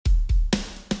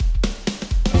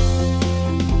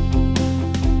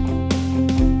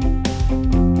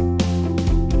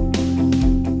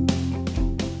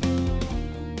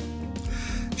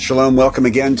Shalom. Welcome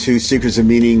again to Seekers of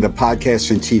Meaning, the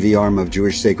podcast and TV arm of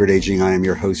Jewish Sacred Aging. I am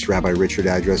your host, Rabbi Richard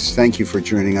Address. Thank you for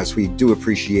joining us. We do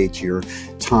appreciate your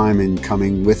time in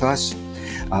coming with us.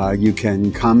 You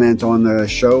can comment on the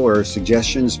show or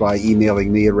suggestions by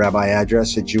emailing me at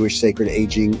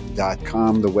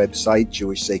rabbiaddress@jewishsacredaging.com, the website,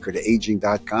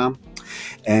 jewishsacredaging.com.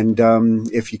 And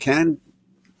if you can,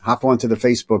 hop onto the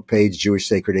Facebook page, Jewish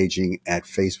Sacred Aging at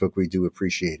Facebook. We do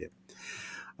appreciate it.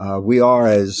 We are,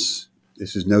 as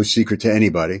this is no secret to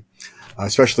anybody,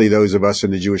 especially those of us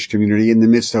in the Jewish community, in the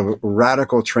midst of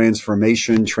radical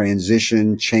transformation,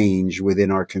 transition, change within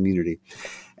our community.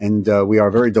 And we are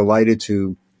very delighted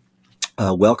to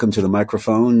welcome to the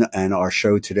microphone and our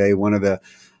show today one of the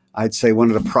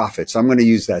prophets. I'm going to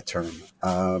use that term,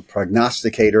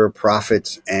 prognosticator,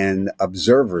 prophets, and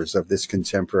observers of this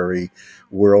contemporary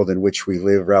world in which we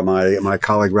live. My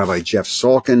colleague, Rabbi Jeff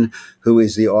Salkin, who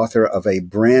is the author of a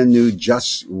brand new,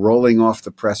 just rolling off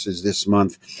the presses this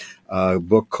month,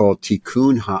 book called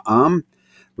Tikkun Ha'am,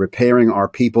 Repairing Our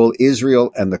People,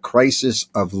 Israel and the Crisis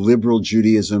of Liberal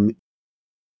Judaism.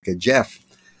 Jeff,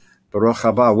 Baruch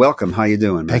haba, welcome. How you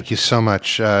doing, man? Thank you so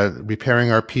much. Repairing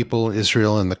Our People,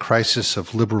 Israel and the Crisis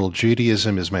of Liberal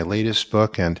Judaism is my latest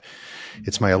book, and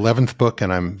it's my 11th book,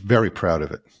 and I'm very proud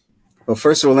of it. Well,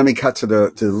 first of all, let me cut to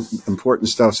the important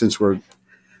stuff since we're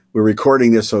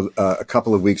recording this a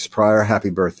couple of weeks prior.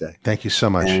 Happy birthday. Thank you so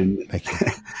much. Thank you.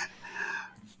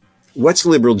 What's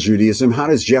liberal Judaism? How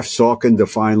does Jeff Salkin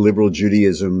define liberal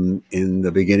Judaism in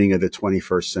the beginning of the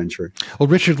 21st century? Well,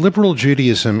 Richard, liberal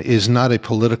Judaism is not a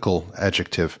political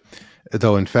adjective,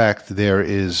 though, in fact, there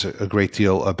is a great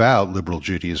deal about liberal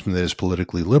Judaism that is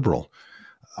politically liberal.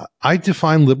 I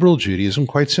define liberal Judaism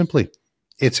quite simply.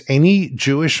 It's any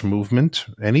Jewish movement,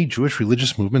 any Jewish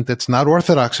religious movement that's not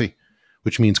orthodoxy,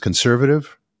 which means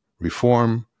conservative,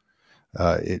 reform,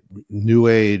 New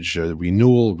Age,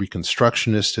 renewal,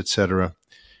 reconstructionist, etc.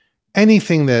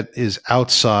 Anything that is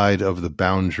outside of the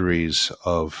boundaries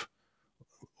of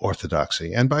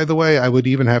orthodoxy. And by the way, I would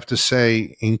even have to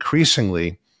say,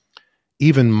 increasingly,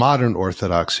 even modern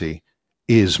orthodoxy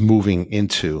is moving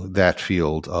into that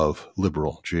field of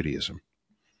liberal Judaism.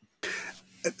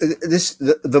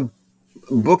 The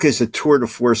book is a tour de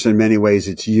force in many ways.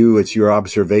 It's your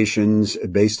observations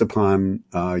based upon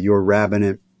your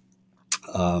rabbinate,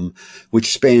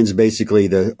 which spans basically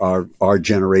our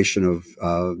generation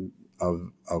of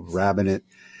rabbinate.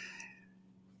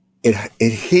 It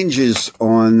hinges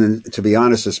on, to be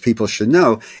honest, as people should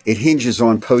know, it hinges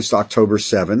on post October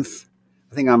 7th.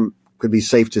 I think could be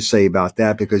safe to say about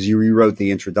that because you rewrote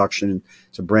the introduction.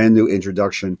 It's a brand new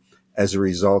introduction as a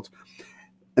result.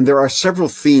 And there are several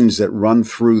themes that run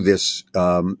through this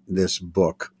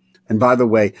book. And by the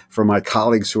way, for my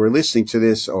colleagues who are listening to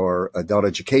this, or adult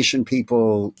education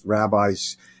people,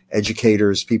 rabbis,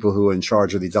 educators, people who are in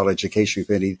charge of the adult education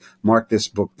committee, mark this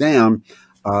book down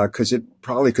because it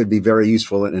probably could be very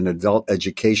useful in an adult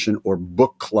education or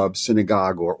book club,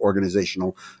 synagogue, or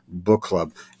organizational book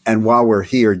club. And while we're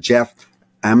here, Jeff,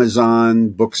 Amazon,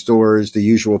 bookstores, the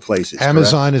usual places.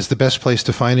 Amazon is the best place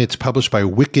to find it. It's published by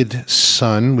Wicked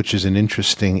Sun, which is an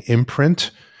interesting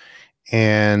imprint.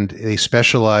 And they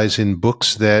specialize in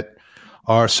books that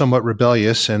are somewhat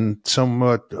rebellious and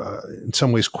somewhat, in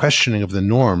some ways, questioning of the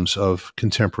norms of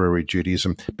contemporary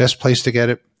Judaism. Best place to get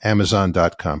it,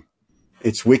 Amazon.com.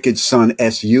 It's Wicked Sun,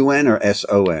 S-U-N or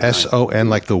S-O-N? S-O-N,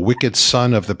 like the wicked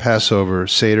son of the Passover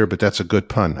Seder, but that's a good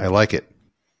pun. I like it.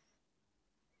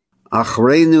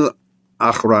 Achreinu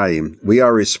Achraim. We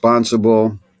are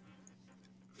responsible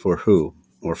for who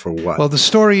or for what? Well, the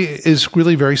story is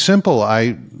really very simple.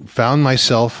 I found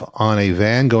myself on a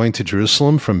van going to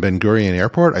Jerusalem from Ben Gurion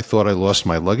Airport. I thought I lost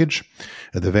my luggage.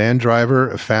 The van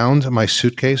driver found my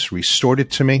suitcase, restored it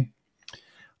to me.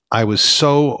 I was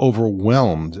so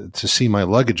overwhelmed to see my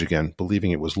luggage again,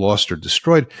 believing it was lost or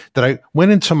destroyed, that I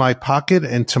went into my pocket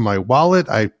and to my wallet.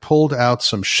 I pulled out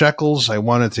some shekels. I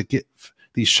wanted to give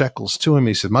these shekels to him.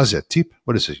 He said, "Mazet, tip?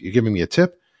 What is it? You're giving me a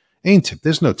tip?" Ain't tip.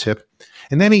 There's no tip.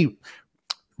 And then he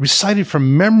recited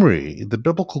from memory the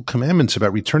biblical commandments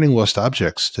about returning lost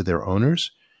objects to their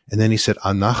owners. And then he said,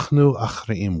 "Anachnu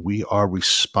achreim, we are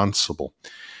responsible."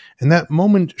 And that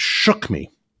moment shook me.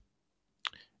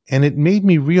 And it made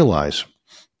me realize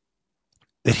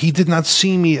that he did not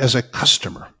see me as a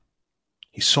customer.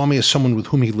 He saw me as someone with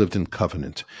whom he lived in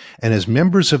covenant. And as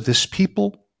members of this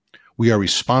people, we are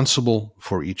responsible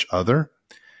for each other.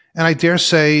 And I dare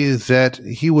say that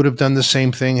he would have done the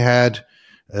same thing had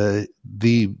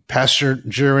the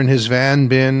passenger in his van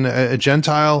been a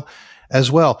Gentile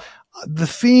as well. The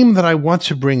theme that I want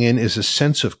to bring in is a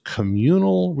sense of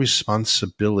communal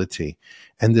responsibility.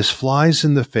 And this flies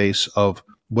in the face of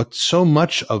what so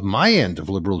much of my end of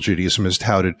liberal Judaism has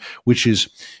touted, which is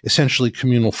essentially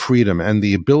communal freedom and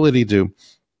the ability to,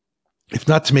 if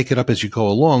not to make it up as you go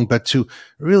along, but to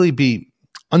really be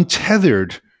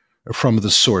untethered from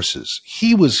the sources.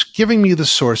 He was giving me the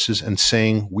sources and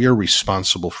saying we're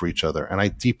responsible for each other, and I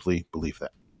deeply believe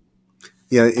that.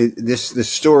 Yeah, this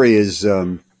story is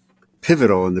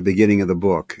pivotal in the beginning of the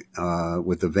book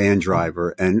with the van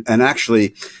driver, and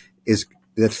actually is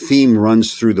that theme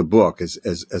runs through the book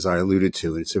as I alluded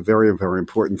to. It's a very, very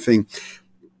important thing.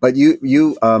 But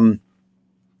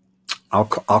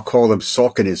I'll call them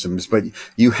Salkinisms, but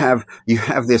you have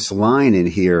this line in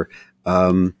here,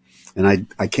 and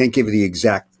I can't give you the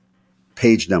exact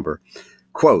page number.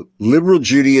 Quote, liberal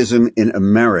Judaism in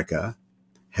America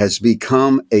has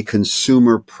become a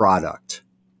consumer product.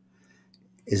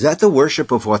 Is that the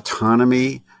worship of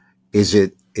autonomy? Is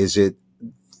it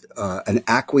an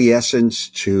acquiescence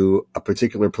to a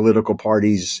particular political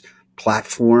party's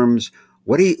platforms?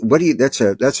 What do you, that's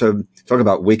talk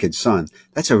about wicked son.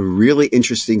 That's a really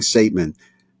interesting statement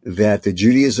that the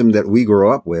Judaism that we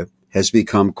grew up with has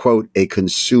become, quote, a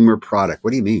consumer product.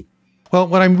 What do you mean? Well,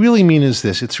 what I really mean is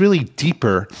this. It's really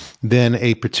deeper than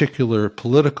a particular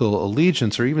political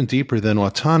allegiance or even deeper than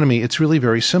autonomy. It's really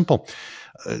very simple.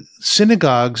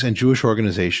 Synagogues and Jewish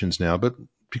organizations now, but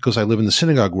because I live in the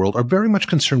synagogue world, are very much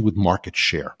concerned with market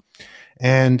share.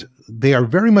 And they are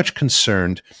very much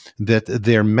concerned that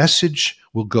their message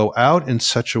will go out in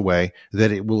such a way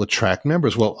that it will attract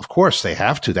members. Well, of course, they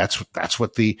have to. That's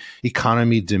what the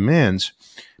economy demands.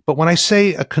 But when I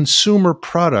say a consumer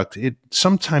product, it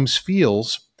sometimes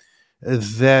feels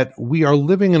that we are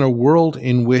living in a world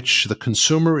in which the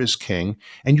consumer is king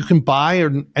and you can buy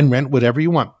and rent whatever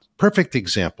you want. Perfect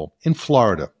example, in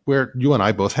Florida, where you and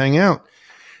I both hang out.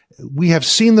 We have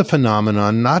seen the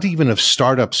phenomenon, not even of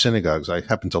startup synagogues. I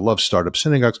happen to love startup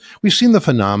synagogues. We've seen the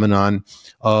phenomenon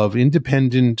of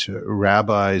independent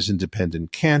rabbis,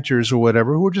 independent cantors or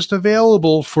whatever, who are just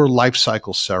available for life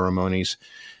cycle ceremonies,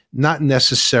 not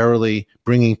necessarily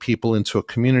bringing people into a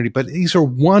community, but these are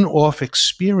one-off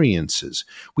experiences.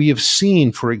 We have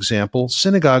seen, for example,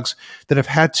 synagogues that have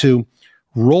had to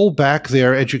roll back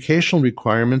their educational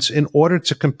requirements in order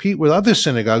to compete with other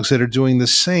synagogues that are doing the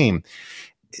same.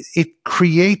 It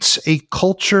creates a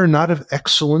culture not of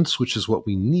excellence, which is what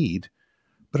we need,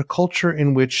 but a culture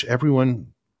in which everyone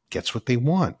gets what they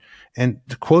want. And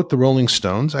to quote the Rolling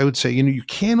Stones, I would say, you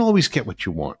can't always get what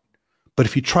you want, but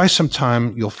if you try some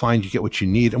time, you'll find you get what you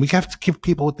need. And we have to give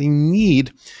people what they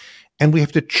need, and we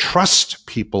have to trust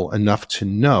people enough to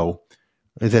know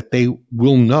that they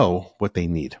will know what they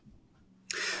need.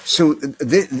 So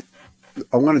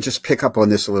I want to just pick up on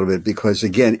this a little bit because,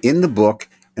 again, in the book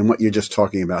and what you're just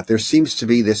talking about, there seems to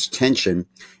be this tension,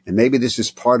 and maybe this is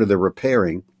part of the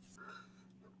repairing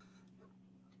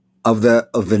of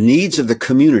the needs of the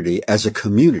community as a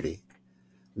community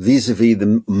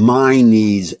vis-a-vis my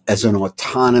needs as an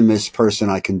autonomous person.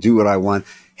 I can do what I want,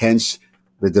 hence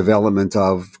the development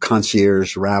of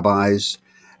concierge rabbis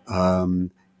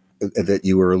that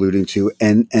you were alluding to.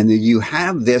 And you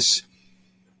have this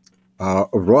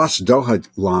Ross Dohad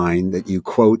line that you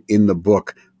quote in the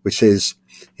book, which is,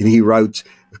 and he wrote,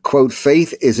 quote,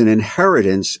 faith is an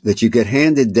inheritance that you get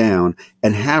handed down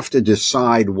and have to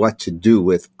decide what to do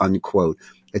with, unquote.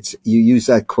 You use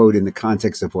that quote in the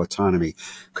context of autonomy.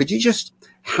 Could you just,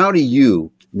 how do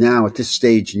you now at this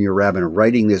stage in your rabbinate,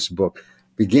 writing this book,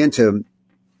 begin to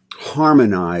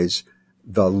harmonize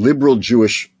the liberal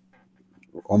Jewish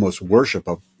almost worship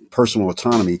of personal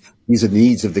autonomy, these are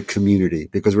needs of the community?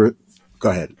 Because go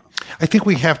ahead. I think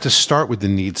we have to start with the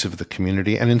needs of the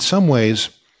community. And in some ways,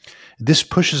 this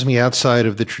pushes me outside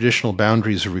of the traditional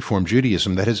boundaries of Reform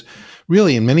Judaism that has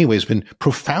really, in many ways, been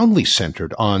profoundly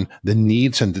centered on the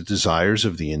needs and the desires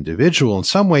of the individual. In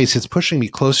some ways, it's pushing me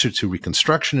closer to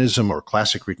Reconstructionism or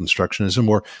classic Reconstructionism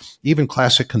or even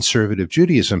classic conservative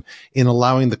Judaism in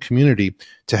allowing the community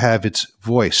to have its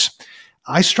voice.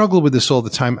 I struggle with this all the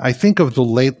time. I think of the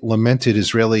late lamented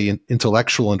Israeli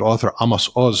intellectual and author Amos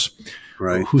Oz,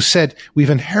 right, who said,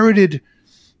 we've inherited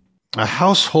a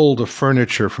household of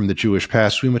furniture from the Jewish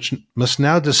past. We must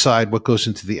now decide what goes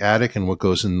into the attic and what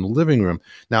goes in the living room.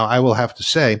 Now, I will have to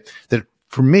say that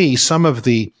for me, some of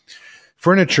the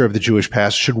furniture of the Jewish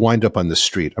past should wind up on the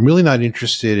street. I'm really not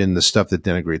interested in the stuff that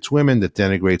denigrates women, that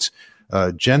denigrates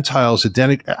Gentiles.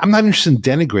 I'm not interested in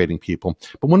denigrating people.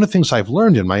 But one of the things I've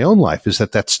learned in my own life is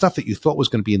that stuff that you thought was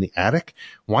going to be in the attic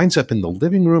winds up in the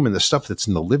living room, and the stuff that's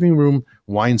in the living room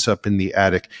winds up in the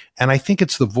attic. And I think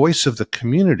it's the voice of the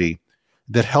community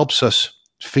that helps us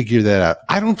figure that out.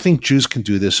 I don't think Jews can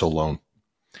do this alone.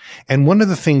 And one of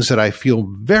the things that I feel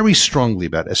very strongly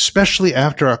about, especially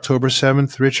after October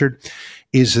 7th, Richard,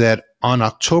 is that on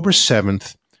October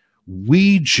 7th,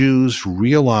 we Jews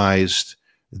realized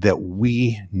that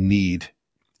we need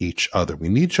each other. We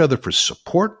need each other for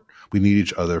support. We need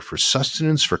each other for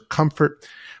sustenance, for comfort.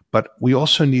 But we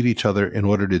also need each other in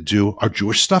order to do our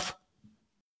Jewish stuff.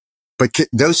 But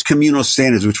those communal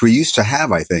standards, which we used to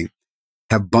have, I think,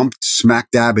 have bumped smack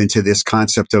dab into this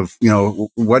concept of,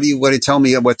 what do you tell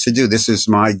me what to do? This is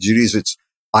my Judaism.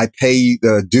 I pay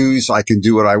the dues. I can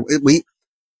do what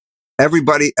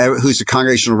everybody who's a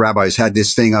congregational rabbi has had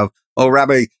this thing of, oh,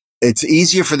 Rabbi, it's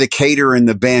easier for the caterer and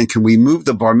the band. Can we move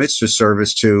the bar mitzvah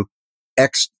service to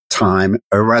X time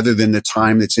or rather than the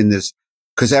time that's in this?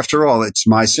 Because after all, it's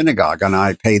my synagogue and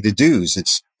I pay the dues.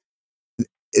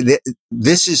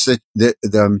 This is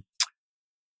the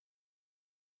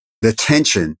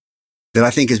tension that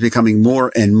I think is becoming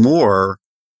more and more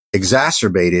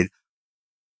exacerbated.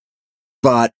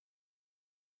 But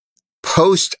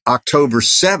post October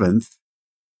 7th,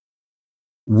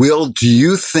 do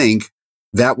you think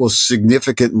that will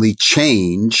significantly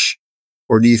change?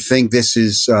 Or do you think this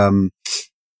is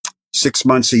 6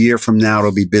 months, a year from now,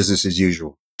 it'll be business as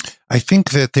usual? I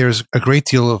think that there's a great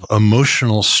deal of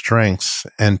emotional strength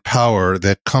and power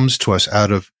that comes to us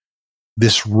out of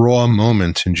this raw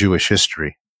moment in Jewish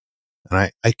history.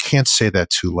 And I can't say that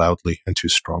too loudly and too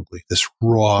strongly, this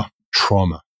raw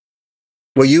trauma.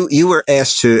 Well, you were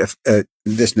asked to,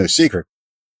 this no secret,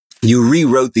 you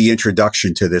rewrote the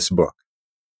introduction to this book.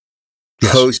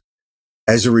 Yes.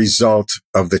 As a result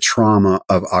of the trauma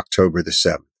of October the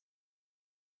 7th.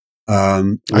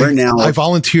 I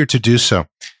volunteered to do so.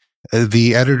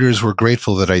 The editors were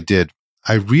grateful that I did.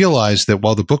 I realized that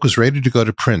while the book was ready to go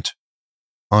to print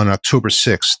on October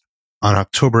 6th, on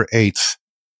October 8th,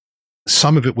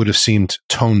 some of it would have seemed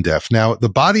tone deaf. Now, the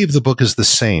body of the book is the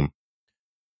same,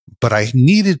 but I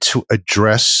needed to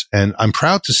address, and I'm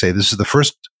proud to say this is the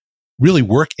first really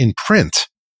work in print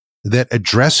that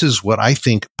addresses what I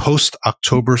think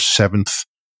post-October 7th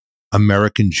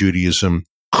American Judaism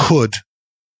could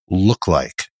look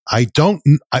like. I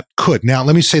could. Now,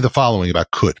 let me say the following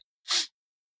about could.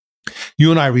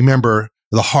 You and I remember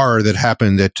the horror that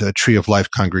happened at Tree of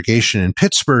Life Congregation in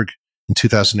Pittsburgh in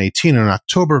 2018, in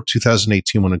October of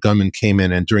 2018, when a gunman came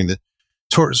in and during the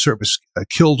Torah service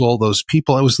killed all those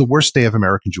people. It was the worst day of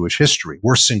American Jewish history,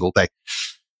 worst single day.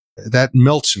 That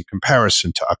melts in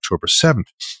comparison to October 7th.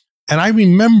 And I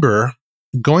remember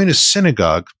going to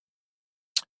synagogue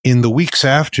in the weeks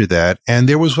after that, and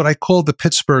there was what I call the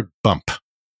Pittsburgh bump.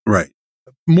 Right.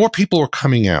 More people were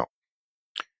coming out.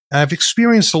 I've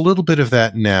experienced a little bit of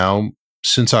that now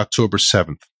since October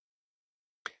 7th.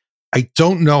 I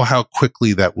don't know how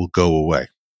quickly that will go away.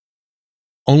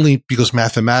 Only because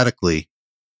mathematically,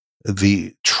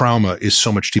 the trauma is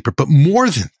so much deeper. But more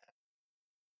than that,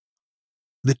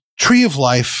 the Tree of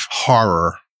Life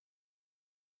horror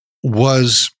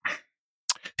was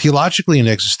theologically and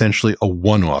existentially a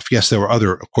one-off. Yes, there were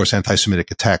other, of course, anti-Semitic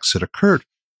attacks that occurred,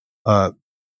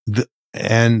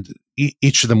 and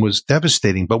each of them was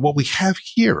devastating. But what we have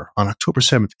here on October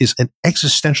 7th is an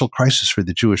existential crisis for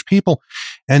the Jewish people.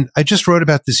 And I just wrote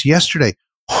about this yesterday.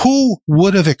 Who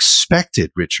would have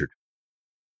expected, Richard,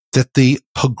 that the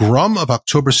pogrom of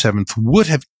October 7th would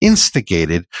have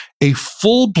instigated a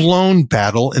full-blown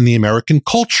battle in the American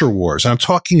culture wars? And I'm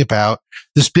talking about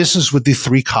this business with the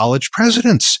 3 college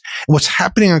presidents and what's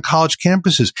happening on college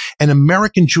campuses and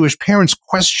American Jewish parents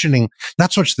questioning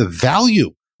not so much the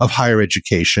value of higher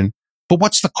education, but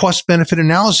what's the cost-benefit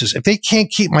analysis? If they can't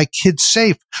keep my kids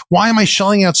safe, why am I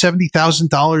shelling out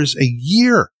 $70,000 a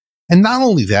year? And not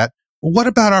only that, what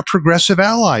about our progressive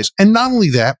allies? And not only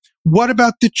that, what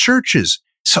about the churches?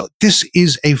 So this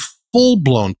is a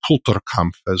full-blown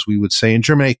Kulturkampf, as we would say in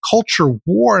Germany, a culture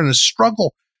war and a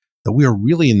struggle that we are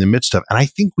really in the midst of. And I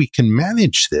think we can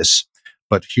manage this.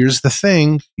 But here's the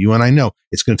thing, you and I know,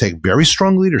 it's going to take very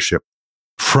strong leadership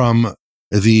from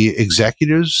the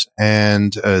executives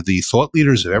and the thought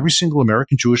leaders of every single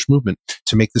American Jewish movement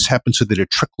to make this happen so that it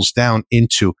trickles down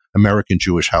into American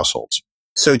Jewish households.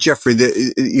 So, Jeffrey,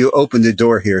 you opened the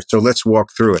door here, so let's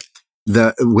walk through it.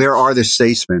 Where are the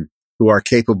statesmen who are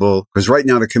capable? Because right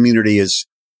now the community is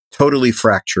totally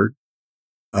fractured.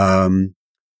 Where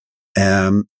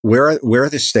are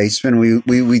the statesmen?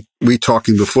 We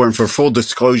talking before, and for full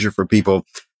disclosure for people,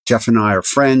 Jeff and I are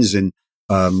friends, and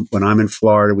when I'm in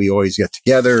Florida, we always get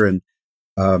together, and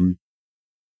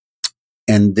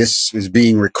this is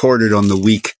being recorded on the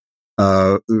week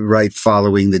right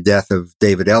following the death of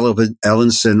David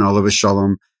Ellenson, Oliver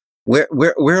Shalom. Where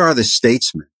are the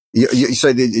statesmen? You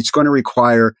said it's going to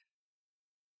require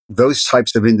those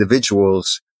types of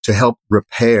individuals to help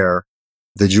repair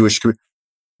the Jewish community?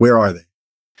 Where are they?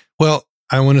 Well,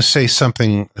 I want to say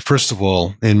something, first of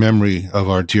all, in memory of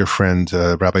our dear friend,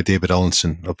 Rabbi David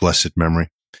Ellenson of blessed memory.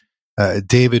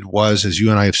 David was, as you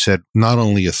and I have said, not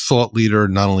only a thought leader,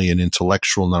 not only an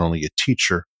intellectual, not only a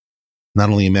teacher, not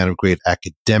only a man of great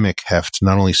academic heft,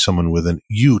 not only someone with a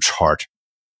huge heart,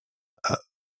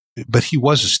 but he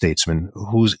was a statesman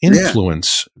whose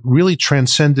influence really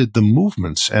transcended the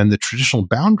movements and the traditional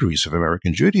boundaries of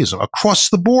American Judaism across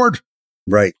the board.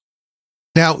 Right.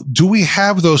 Now, do we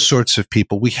have those sorts of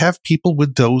people? We have people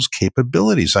with those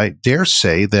capabilities. I dare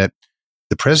say that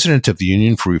the president of the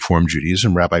Union for Reform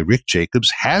Judaism, Rabbi Rick Jacobs,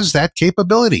 has that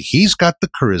capability. He's got the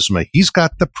charisma. He's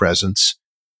got the presence.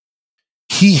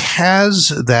 He has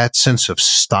that sense of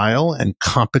style and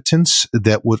competence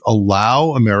that would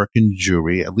allow American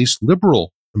Jewry, at least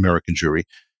liberal American Jewry,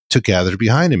 to gather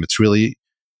behind him. It's really,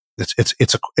 it's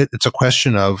a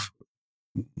question of,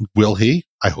 will he?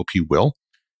 I hope he will.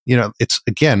 You know, it's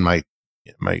again, my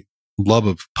love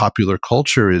of popular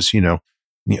culture is,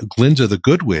 Glinda the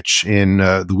Good Witch in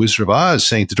The Wizard of Oz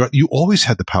saying to Dorothy, you always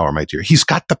had the power, my dear. He's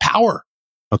got the power.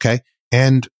 Okay.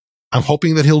 And I'm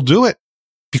hoping that he'll do it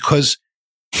because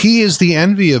he is the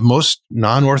envy of most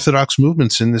non-Orthodox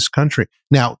movements in this country.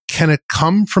 Now, can it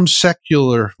come from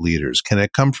secular leaders? Can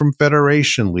it come from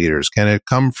Federation leaders? Can it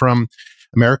come from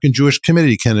American Jewish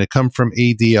Committee? Can it come from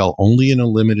ADL? Only in a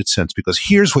limited sense, because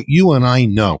here's what you and I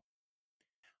know.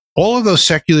 All of those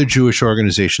secular Jewish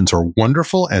organizations are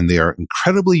wonderful and they are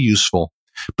incredibly useful.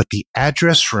 But the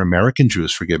address for American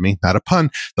Jews, forgive me, not a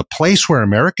pun, the place where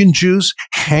American Jews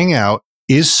hang out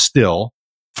is still,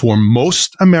 for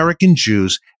most American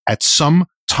Jews, at some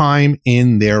time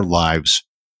in their lives,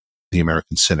 the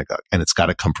American synagogue. And it's got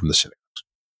to come from the synagogues.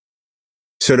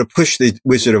 So to push the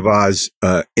Wizard of Oz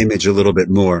image a little bit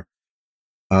more,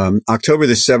 October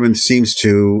the 7th seems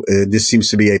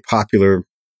to be a popular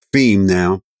theme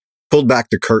now. Pulled back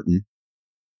the curtain.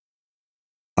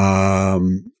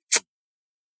 And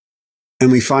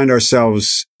we find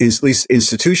ourselves, at least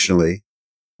institutionally,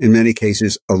 in many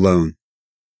cases, alone.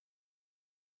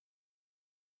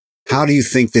 How do you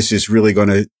think this is really going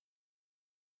to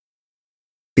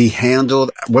be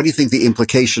handled? What do you think the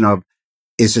implication of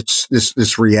is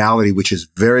this reality, which is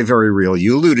very, very real?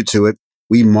 You alluded to it.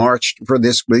 We marched for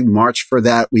this. We marched for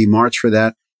that. We marched for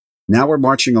that. Now we're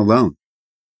marching alone.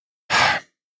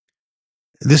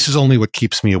 This is only what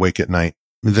keeps me awake at night.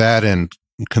 That and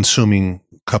consuming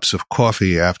cups of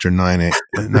coffee after 9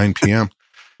 p.m.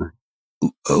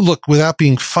 Look, without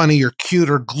being funny or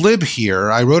cute or glib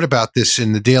here, I wrote about this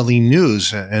in the Daily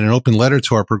News and an open letter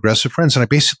to our progressive friends. And I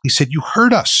basically said, you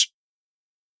heard us.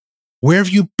 Where have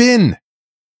you been?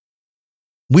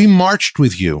 We marched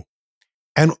with you.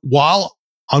 And while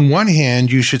on one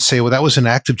hand, you should say, well, that was an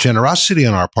act of generosity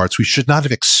on our parts. We should not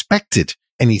have expected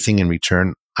anything in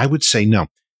return. I would say no.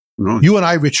 You and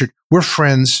I, Richard, we're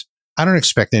friends. I don't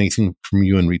expect anything from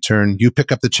you in return. You pick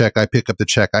up the check. I pick up the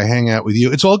check. I hang out with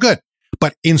you. It's all good.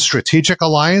 But in strategic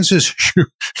alliances,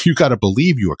 you got to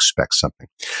believe you expect something.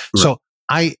 Right. So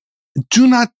I do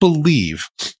not believe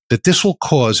that this will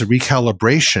cause a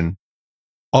recalibration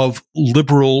of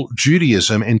liberal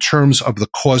Judaism in terms of the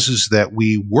causes that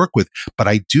we work with. But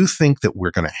I do think that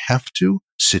we're going to have to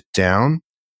sit down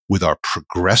with our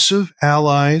progressive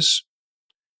allies,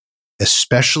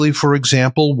 especially, for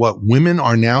example, what women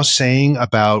are now saying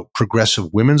about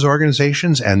progressive women's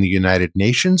organizations and the United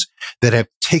Nations that have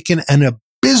taken an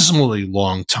abysmally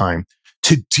long time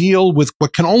to deal with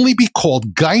what can only be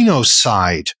called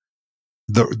gynocide.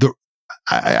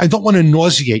 I don't want to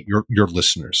nauseate your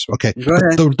listeners, okay?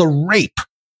 But the rape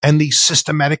and the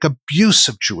systematic abuse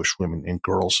of Jewish women and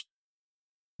girls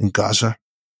in Gaza.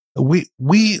 We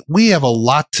have a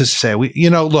lot to say.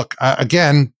 Look,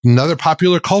 again, another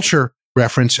popular culture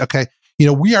reference. Okay.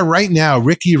 We are right now,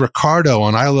 Ricky Ricardo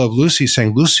on I Love Lucy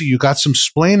saying, Lucy, you got some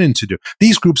splaining to do.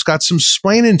 These groups got some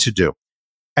splaining to do.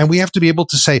 And we have to be able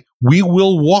to say, we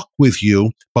will walk with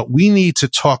you, but we need to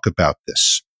talk about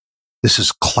this. This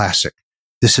is classic.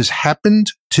 This has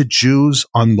happened to Jews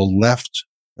on the left,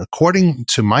 according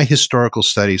to my historical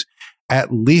studies,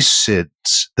 at least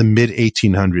since the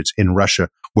mid-1800s in Russia,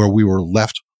 where we were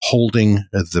left holding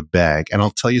the bag. And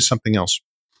I'll tell you something else.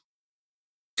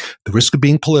 The risk of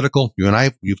being political, you and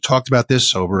I, you've talked about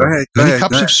this over many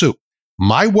cups of soup.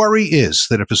 My worry is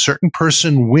that if a certain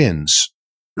person wins,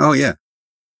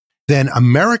 then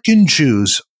American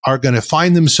Jews are going to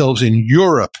find themselves in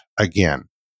Europe again.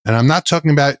 And I'm not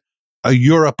talking about a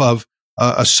Europe of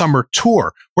a summer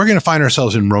tour. We're going to find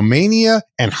ourselves in Romania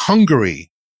and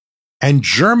Hungary and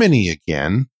Germany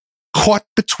again, caught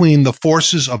between the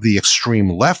forces of the extreme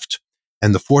left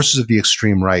and the forces of the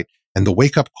extreme right. And the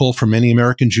wake-up call for many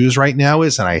American Jews right now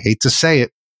is, and I hate to say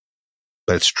it,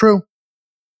 but it's true,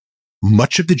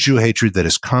 much of the Jew hatred that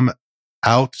has come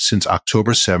out since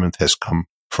October 7th has come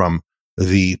from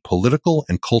the political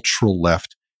and cultural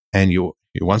left. And you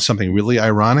want something really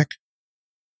ironic?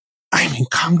 I mean,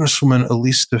 Congresswoman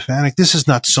Elise Stefanik, this is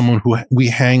not someone who we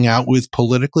hang out with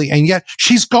politically, and yet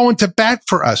she's going to bat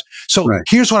for us. So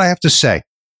Here's what I have to say.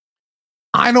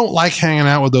 I don't like hanging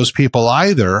out with those people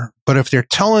either, but if they're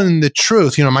telling the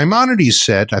truth, Maimonides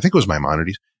said, I think it was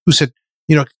Maimonides, who said,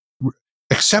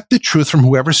 accept the truth from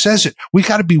whoever says it. We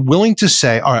got to be willing to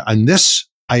say, all right, on this,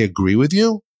 I agree with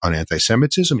you. On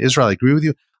anti-Semitism, Israel, I agree with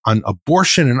you. On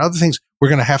abortion and other things, we're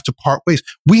going to have to part ways.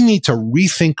 We need to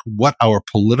rethink what our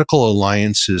political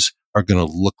alliances are going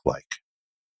to look like.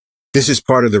 This is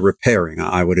part of the repairing,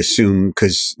 I would assume,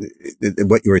 because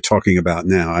what you were talking about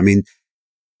now. I mean,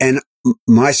 and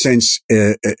my sense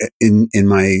in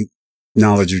my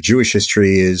knowledge of Jewish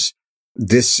history is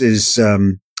this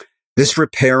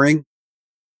repairing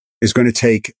is going to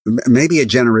take maybe a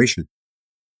generation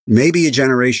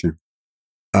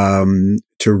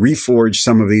to reforge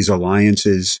some of these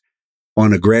alliances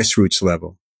on a grassroots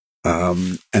level.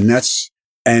 And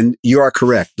you are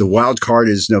correct. The wild card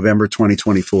is November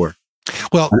 2024.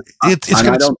 Well, it's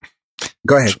going to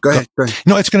go ahead.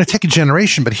 No, it's going to take a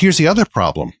generation, but here's the other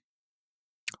problem.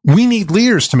 We need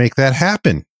leaders to make that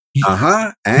happen.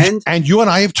 And you and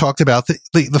I have talked about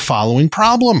the following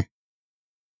problem.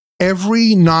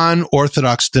 Every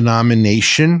non-Orthodox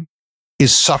denomination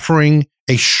is suffering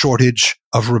a shortage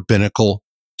of rabbinical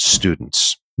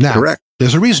students. Now, correct.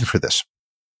 There's a reason for this.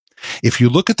 If you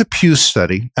look at the Pew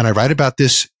study, and I write about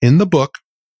this in the book,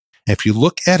 if you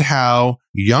look at how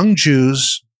young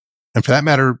Jews, and for that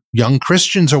matter, young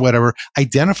Christians or whatever,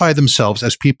 identify themselves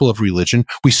as people of religion,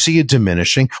 we see it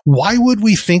diminishing. Why would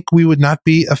we think we would not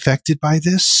be affected by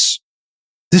this?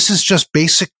 This is just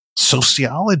basic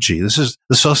sociology. This is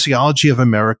the sociology of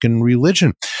American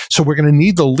religion. So we're going to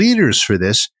need the leaders for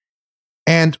this.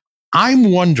 And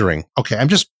I'm wondering, okay, I'm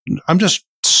just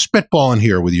spitballing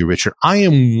here with you, Richard. I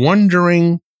am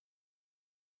wondering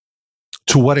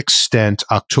to what extent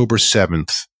October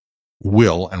 7th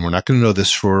will, and we're not going to know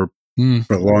this for a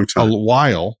long time, a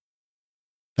while,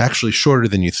 actually shorter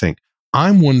than you think.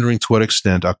 I'm wondering to what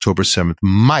extent October 7th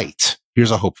might, here's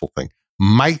a hopeful thing,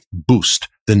 might boost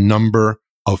the number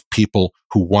of people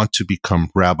who want to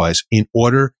become rabbis in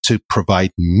order to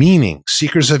provide meaning.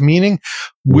 Seekers of meaning,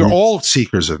 we're all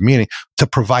seekers of meaning, to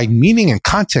provide meaning and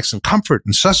context and comfort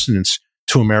and sustenance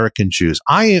to American Jews.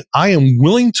 I am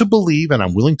willing to believe, and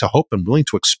I'm willing to hope and willing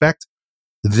to expect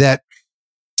that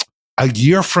a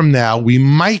year from now, we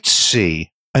might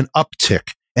see an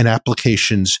uptick in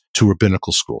applications to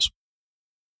rabbinical schools.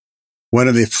 One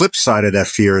of the flip side of that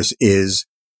fears is,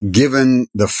 given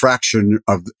the fractured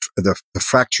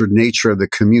nature of the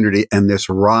community and this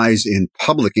rise in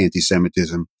public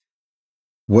anti-Semitism,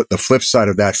 what the flip side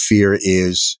of that fear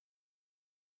is,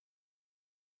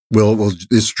 will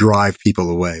this drive people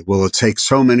away? Will it take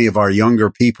so many of our younger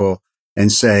people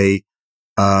and say,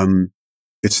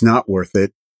 it's not worth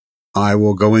it. I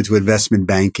will go into investment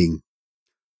banking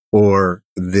or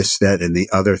this, that, and the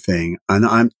other thing.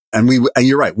 And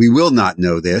you're right. We will not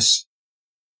know this.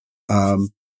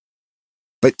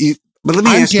 But let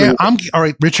me ask you. All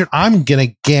right, Richard, I'm going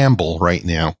to gamble right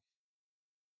now.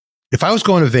 If I was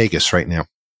going to Vegas right now,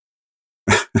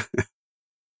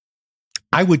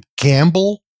 I would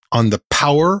gamble on the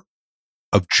power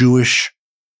of Jewish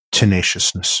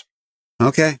tenaciousness.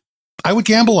 Okay. I would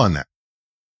gamble on that.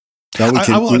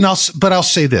 But I'll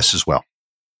say this as well.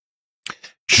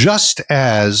 Just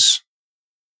as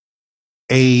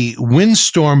a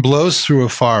windstorm blows through a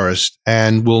forest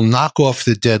and will knock off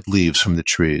the dead leaves from the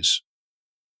trees,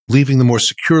 leaving the more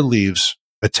secure leaves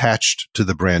attached to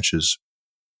the branches,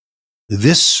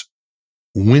 this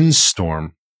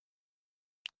windstorm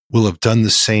will have done the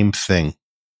same thing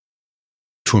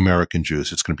to American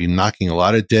Jews. It's going to be knocking a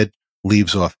lot of dead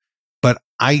leaves off. But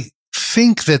I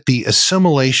think that the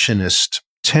assimilationist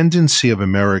tendency of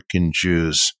American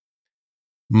Jews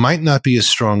might not be as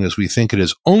strong as we think it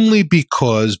is, only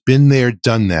because been there,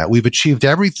 done that. We've achieved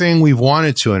everything we've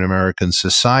wanted to in American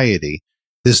society.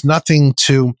 There's nothing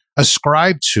to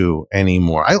ascribe to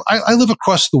anymore. I live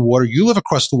across the water. You live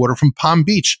across the water from Palm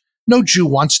Beach. No Jew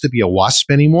wants to be a WASP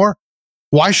anymore.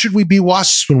 Why should we be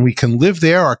WASPs when we can live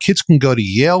there? Our kids can go to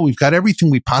Yale. We've got everything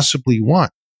we possibly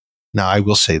want. Now, I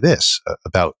will say this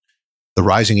about the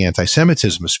rising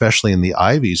anti-Semitism, especially in the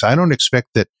Ivies. I don't expect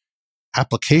that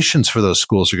applications for those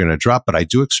schools are going to drop, but I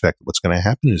do expect what's going to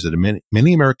happen is that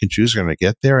many American Jews are going to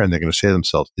get there and they're going to say to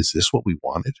themselves, is this what we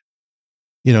wanted?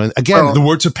 You know, again, the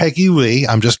words of Peggy Lee,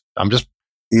 I'm just, yes,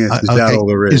 is okay, that all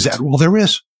there is? Is that all there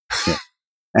is? Yeah.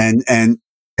 And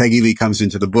Peggy Lee comes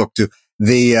into the book too.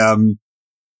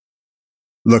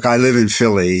 Look, I live in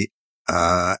Philly,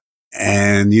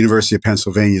 and the University of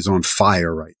Pennsylvania is on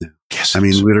fire right now. Yes, I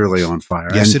mean, literally on fire.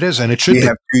 Yes, and it is. And it should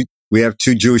be. We have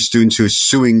two Jewish students who are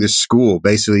suing the school,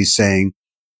 basically saying,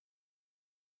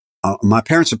 my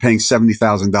parents are paying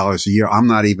 $70,000 a year. I'm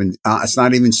not even, it's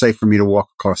not even safe for me to walk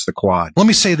across the quad. Let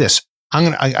me say this.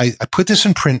 I put this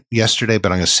in print yesterday,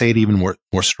 but I'm going to say it even more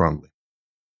strongly.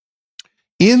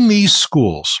 In these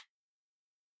schools,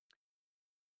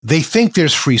 they think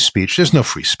there's free speech. There's no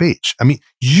free speech. I mean,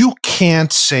 you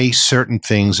can't say certain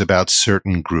things about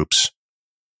certain groups,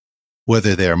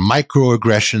 whether they're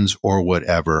microaggressions or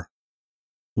whatever,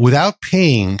 without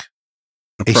paying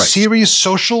a serious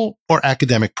social or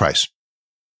academic price.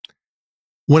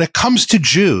 When it comes to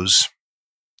Jews,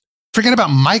 forget about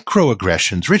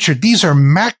microaggressions. Richard, these are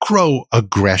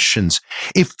macroaggressions.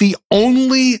 If the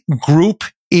only group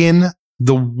in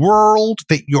the world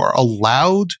that you're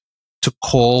allowed to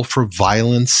call for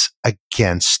violence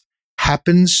against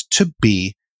happens to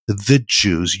be the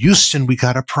Jews, Houston, we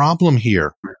got a problem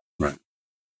here. Right.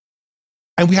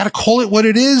 And we got to call it what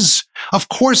it is. Of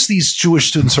course, these Jewish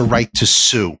students are right to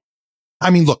sue. I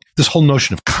mean, look, this whole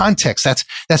notion of context,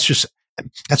 that's just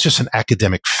an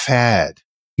academic fad.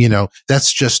 You know,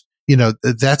 that's just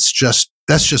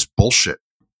bullshit.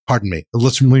 Pardon me.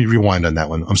 Let me rewind on that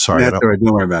one. I'm sorry. That's all right.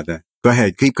 Don't worry about that. Go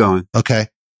ahead. Keep going. Okay.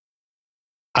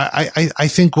 I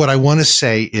think what I want to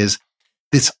say is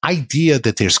this idea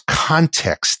that there's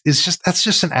context that's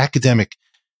just an academic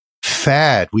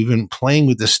fad. We've been playing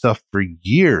with this stuff for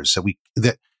years,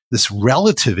 that this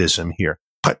relativism here.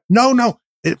 But no,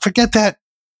 forget that.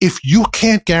 If you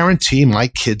can't guarantee my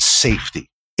kids' safety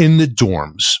in the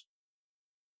dorms,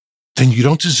 then you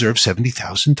don't deserve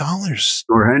 $70,000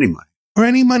 or any money. Or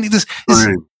any money. This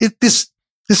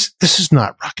is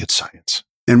not rocket science.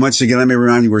 And once again, let me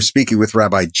remind you, we're speaking with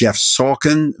Rabbi Jeff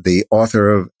Salkin, the author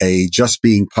of a just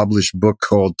being published book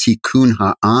called Tikkun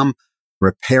Ha'am,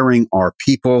 Repairing Our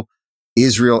People,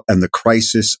 Israel and the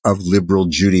Crisis of Liberal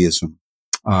Judaism,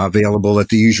 available at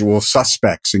the usual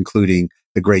suspects, including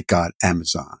the great god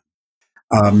Amazon.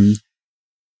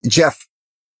 Jeff,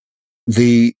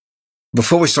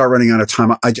 before we start running out of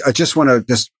time, I just want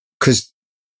to because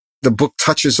the book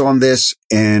touches on this,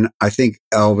 and I think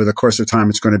over the course of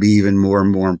time, it's going to be even more and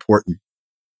more important.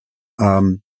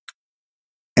 And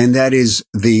that is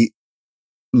and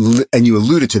you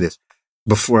alluded to this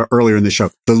earlier in the show,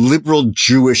 the liberal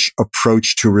Jewish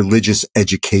approach to religious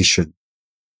education.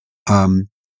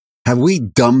 Have we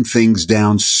dumbed things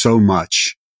down so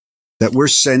much that we're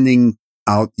sending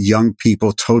out young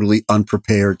people totally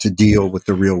unprepared to deal with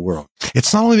the real world?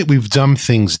 It's not only that we've dumbed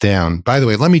things down. By the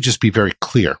way, let me just be very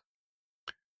clear.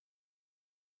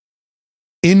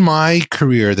 In my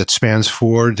career that spans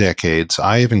 4 decades,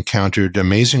 I have encountered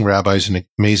amazing rabbis and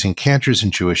amazing cantors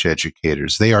and Jewish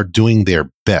educators. They are doing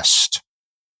their best.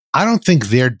 I don't think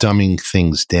they're dumbing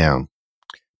things down.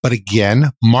 But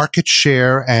again, market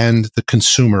share and the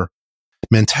consumer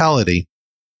mentality.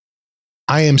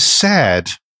 I am sad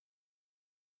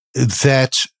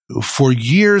that for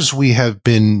years we have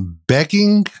been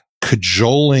begging,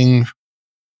 cajoling,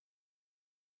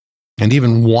 and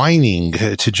even whining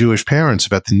to Jewish parents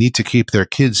about the need to keep their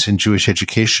kids in Jewish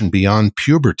education beyond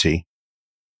puberty.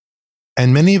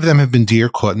 And many of them have been deer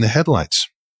caught in the headlights.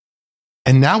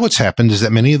 And now what's happened is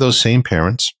that many of those same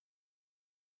parents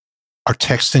are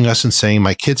texting us and saying,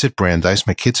 my kids at Brandeis,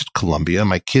 my kids at Columbia,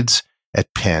 my kids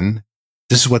at Penn,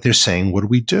 this is what they're saying. What do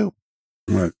we do?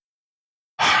 Right.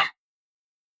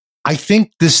 I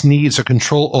think this needs a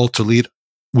control-alt-delete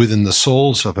within the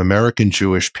souls of American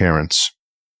Jewish parents.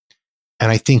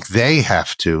 And I think they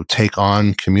have to take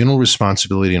on communal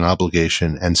responsibility and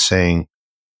obligation and saying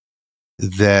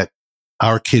that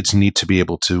our kids need to be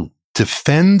able to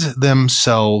defend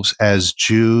themselves as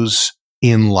Jews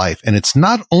in life. And it's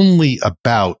not only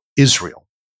about Israel.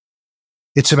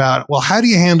 It's about, well, how do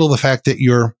you handle the fact that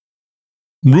your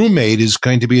roommate is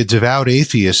going to be a devout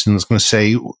atheist and is going to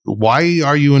say, why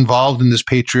are you involved in this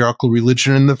patriarchal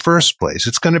religion in the first place?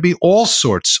 It's going to be all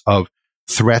sorts of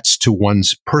threats to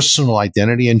one's personal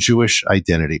identity and Jewish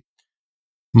identity.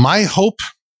 My hope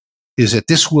is that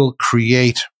this will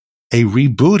create a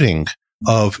rebooting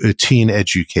of teen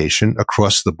education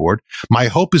across the board. My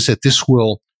hope is that this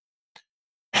will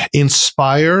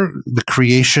inspire the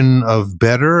creation of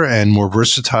better and more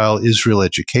versatile Israel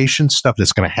education stuff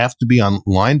that's going to have to be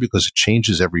online because it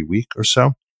changes every week or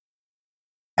so.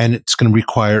 And it's going to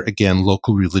require, again,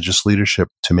 local religious leadership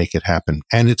to make it happen.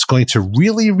 And it's going to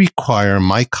really require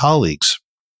my colleagues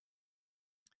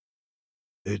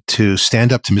to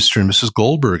stand up to Mr. and Mrs.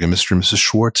 Goldberg and Mr. and Mrs.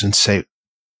 Schwartz and say,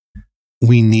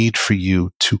 we need for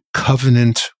you to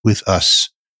covenant with us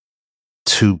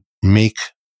to make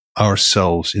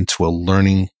ourselves into a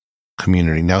learning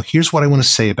community. Now, here's what I want to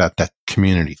say about that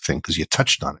community thing, because you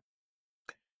touched on it.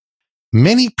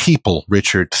 Many people,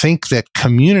 Richard, think that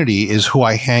community is who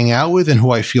I hang out with and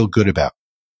who I feel good about.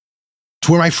 It's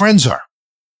where my friends are.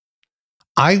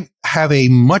 I have a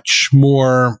much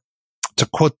more, to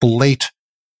quote the late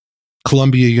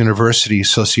Columbia University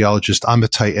sociologist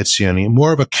Amitai Etzioni,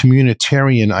 more of a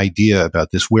communitarian idea about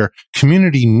this, where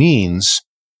community means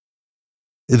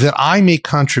that I make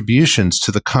contributions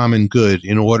to the common good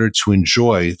in order to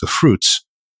enjoy the fruits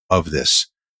of this.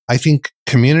 I think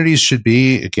communities should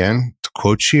be, again, to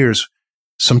quote Cheers,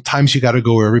 sometimes you got to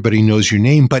go where everybody knows your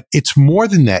name, but it's more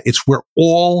than that. It's we're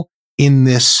all in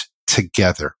this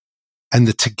together. And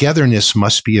the togetherness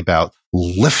must be about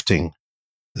lifting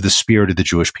the spirit of the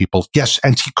Jewish people. Yes,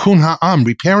 and tikkun ha'am,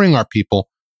 repairing our people,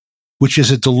 which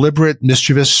is a deliberate,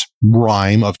 mischievous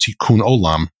rhyme of tikkun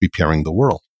olam, repairing the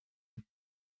world.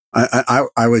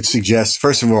 I would suggest,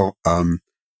 first of all,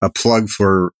 a plug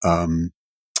for the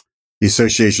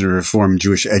Association of Reformed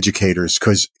Jewish Educators,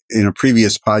 because in a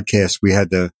previous podcast we had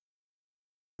the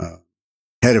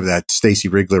head of that, Stacy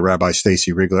Rigler, Rabbi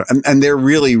Stacy Rigler, and they're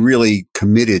really, really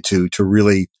committed to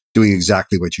really doing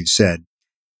exactly what you said,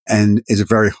 and is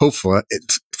very hopeful.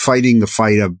 It's fighting the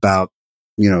fight about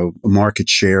market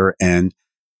share and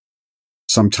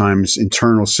sometimes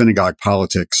internal synagogue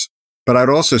politics. But I'd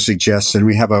also suggest, and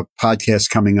we have a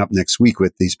podcast coming up next week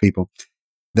with these people,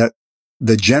 that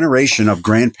the generation of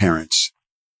grandparents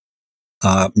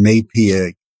may be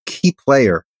a key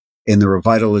player in the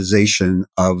revitalization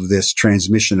of this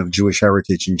transmission of Jewish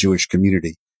heritage and Jewish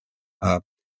community.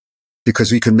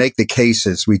 Because we can make the case,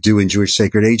 as we do in Jewish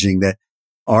Sacred Aging, that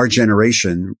our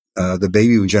generation, the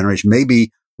baby boom generation, may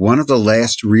be one of the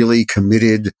last really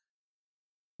committed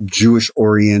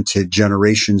Jewish-oriented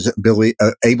generations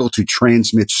able to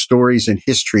transmit stories and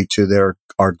history to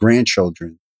our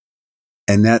grandchildren.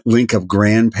 And that link of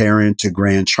grandparent to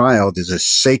grandchild is a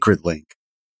sacred link.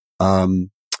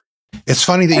 It's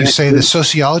funny that you say the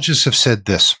sociologists have said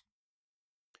this.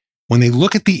 When they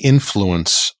look at the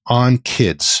influence on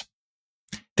kids,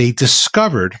 they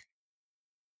discovered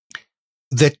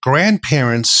that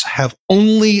grandparents have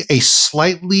only a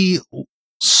slightly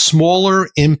smaller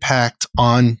impact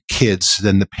on kids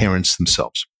than the parents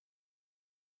themselves.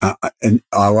 And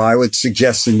I would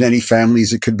suggest in many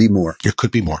families it could be more. It could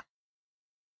be more.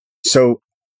 So,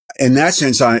 in that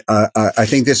sense, I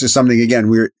think this is something, again,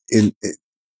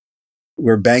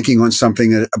 we're banking on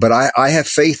something, but I have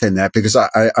faith in that, because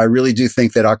I really do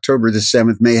think that October the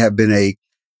 7th may have been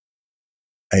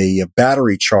a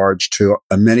battery charge to,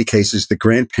 in many cases, the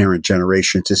grandparent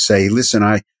generation to say, listen,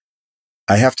 I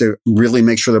have to really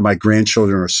make sure that my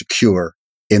grandchildren are secure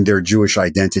in their Jewish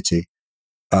identity.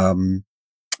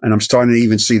 And I'm starting to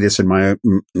even see this in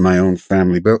my own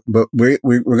family, but we're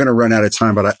going to run out of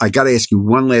time. But I got to ask you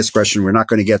one last question. We're not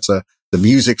going to get to the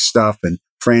music stuff and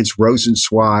Franz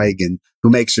Rosenzweig, and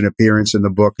who makes an appearance in the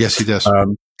book. Yes, he does.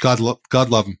 God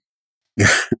love him.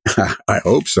 I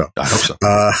hope so. I hope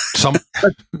so.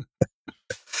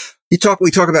 We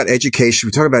talk about education.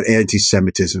 We talk about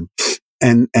anti-Semitism,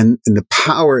 and the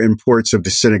power and importance of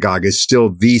the synagogue is still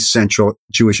the central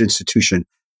Jewish institution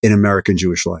in American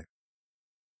Jewish life.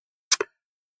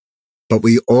 But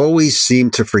we always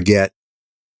seem to forget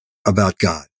about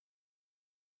God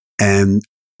and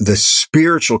the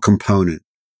spiritual component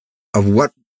of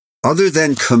what, other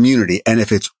than community. And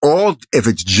if it's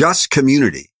just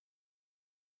community,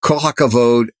 Kol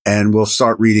HaKavod, and we'll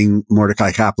start reading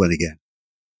Mordecai Kaplan again.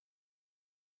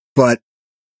 But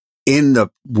in the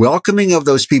welcoming of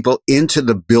those people into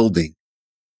the building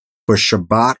for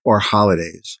Shabbat or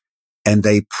holidays, and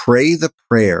they pray the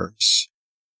prayers,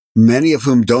 many of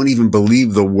whom don't even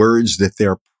believe the words that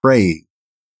they're praying.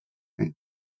 Okay?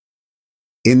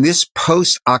 In this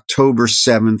post-October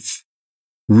 7th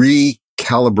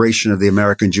recalibration of the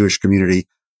American Jewish community,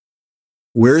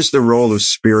 where's the role of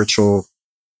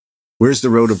where's the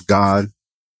role of God?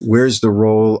 Where's the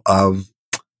role of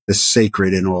the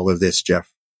sacred in all of this,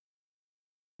 Jeff?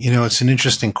 It's an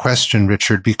interesting question,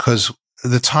 Richard, because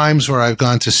the times where I've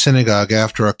gone to synagogue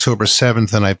after October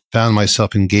 7th and I found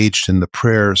myself engaged in the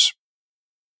prayers,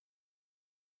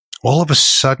 all of a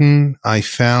sudden I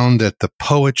found that the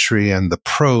poetry and the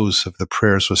prose of the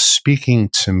prayers was speaking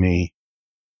to me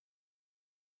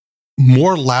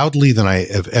more loudly than I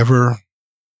have ever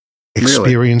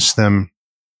experienced them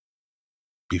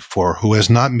before. Who has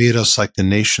not made us like the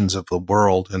nations of the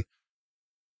world? And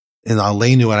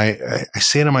Aleinu, and I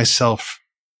say to myself,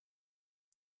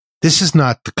 this is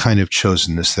not the kind of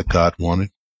chosenness that God wanted.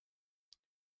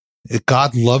 If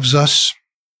God loves us,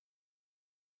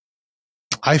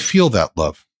 I feel that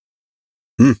love.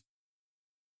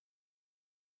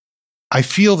 I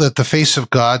feel that the face of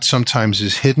God sometimes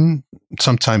is hidden,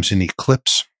 sometimes in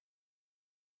eclipse.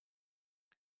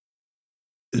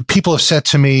 People have said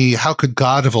to me, how could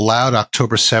God have allowed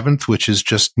October 7th, which is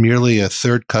just merely a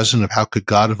third cousin of how could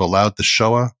God have allowed the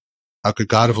Shoah? How could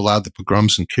God have allowed the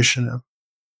pogroms in Kishinev?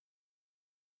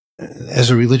 As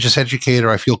a religious educator,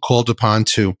 I feel called upon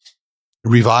to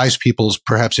revise people's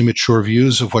perhaps immature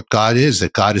views of what God is,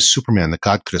 that God is Superman, that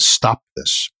God could have stopped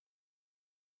this.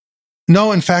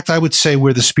 No, in fact, I would say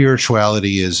where the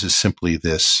spirituality is simply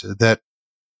this, that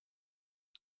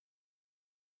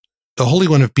the Holy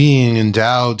One of Being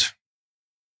endowed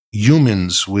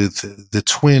humans with the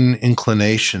twin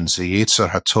inclinations, the Yetzer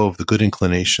HaTov, the good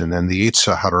inclination, and the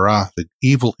Yetzer Hara, the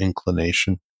evil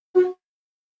inclination,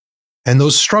 and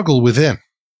those struggle within.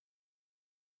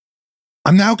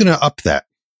 I'm now going to up that,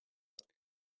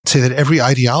 say that every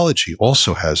ideology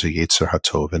also has a Yetzer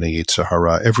HaTov and a Yetzer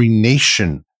Hara. Every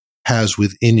nation has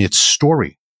within its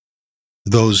story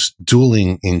those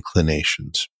dueling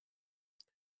inclinations.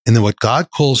 And then what God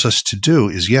calls us to do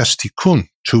is, yes, tikkun,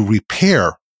 to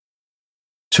repair,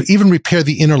 to even repair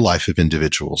the inner life of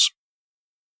individuals.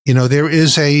 You know, there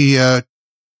is a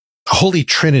holy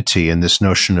trinity in this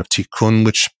notion of tikkun,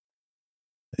 which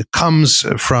comes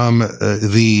from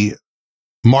the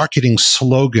marketing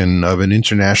slogan of an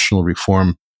international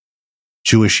reform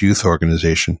Jewish youth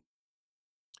organization.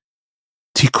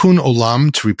 Tikkun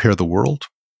olam, to repair the world.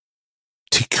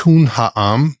 Tikkun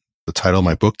ha'am, the title of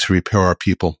my book, to repair our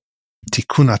people.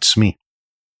 Tikkun atzmi,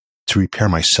 to repair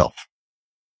myself.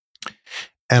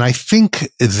 And I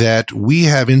think that we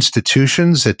have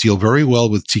institutions that deal very well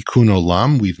with Tikkun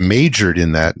Olam. We've majored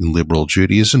in that in liberal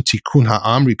Judaism. Tikkun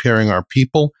Ha'am, repairing our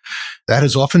people. That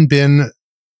has often been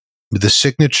the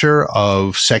signature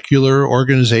of secular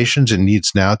organizations. It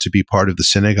needs now to be part of the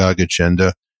synagogue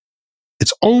agenda.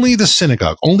 It's only the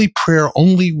synagogue, only prayer,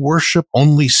 only worship,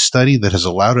 only study that has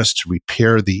allowed us to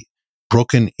repair the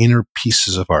broken inner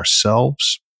pieces of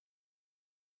ourselves.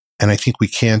 And I think we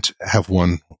can't have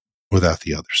one without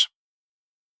the others.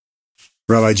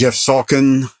 Rabbi Jeff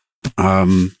Salkin,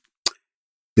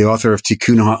 the author of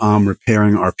Tikkun Ha'am,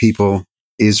 Repairing Our People,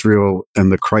 Israel,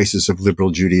 and the Crisis of Liberal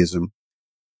Judaism.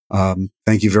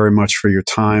 Thank you very much for your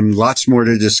time. Lots more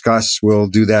to discuss. We'll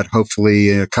do that hopefully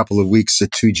in a couple of weeks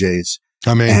at 2J's.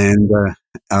 Amen.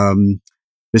 And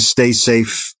just stay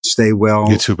safe, stay well.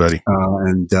 You too, buddy.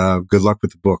 And good luck with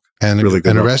the book. And really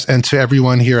good luck. And to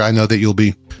everyone here, I know that you'll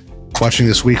be watching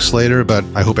this weeks later, but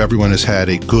I hope everyone has had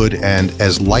a good and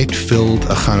as light-filled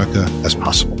a Hanukkah as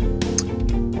possible.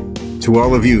 To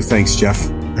all of you, thanks, Jeff.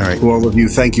 All right. To all of you,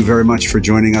 thank you very much for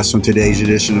joining us on today's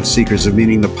edition of Seekers of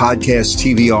Meaning, the podcast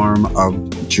TV arm of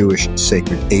Jewish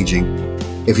Sacred Aging.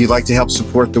 If you'd like to help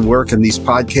support the work and these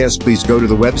podcasts, please go to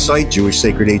the website,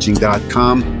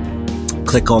 jewishsacredaging.com,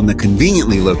 click on the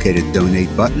conveniently located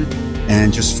donate button,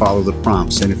 and just follow the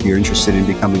prompts. And if you're interested in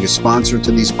becoming a sponsor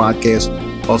to these podcasts,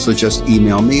 also just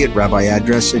email me at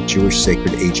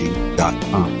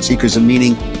rabbiaddress@jewishsacredaging.com. Seekers of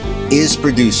Meaning is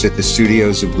produced at the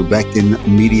studios of Lubeckin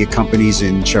Media Companies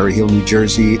in Cherry Hill, New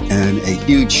Jersey, and a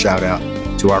huge shout out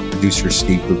to our producer,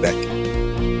 Steve Lubeckin.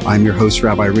 I'm your host,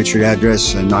 Rabbi Richard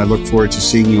Address, and I look forward to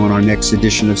seeing you on our next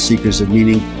edition of Seekers of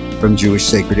Meaning from Jewish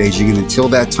Sacred Aging. And until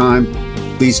that time,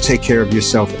 please take care of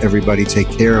yourself, everybody. Take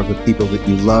care of the people that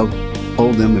you love.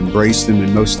 Hold them, embrace them,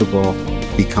 and most of all,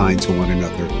 be kind to one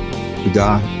another.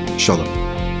 Udah, Shalom.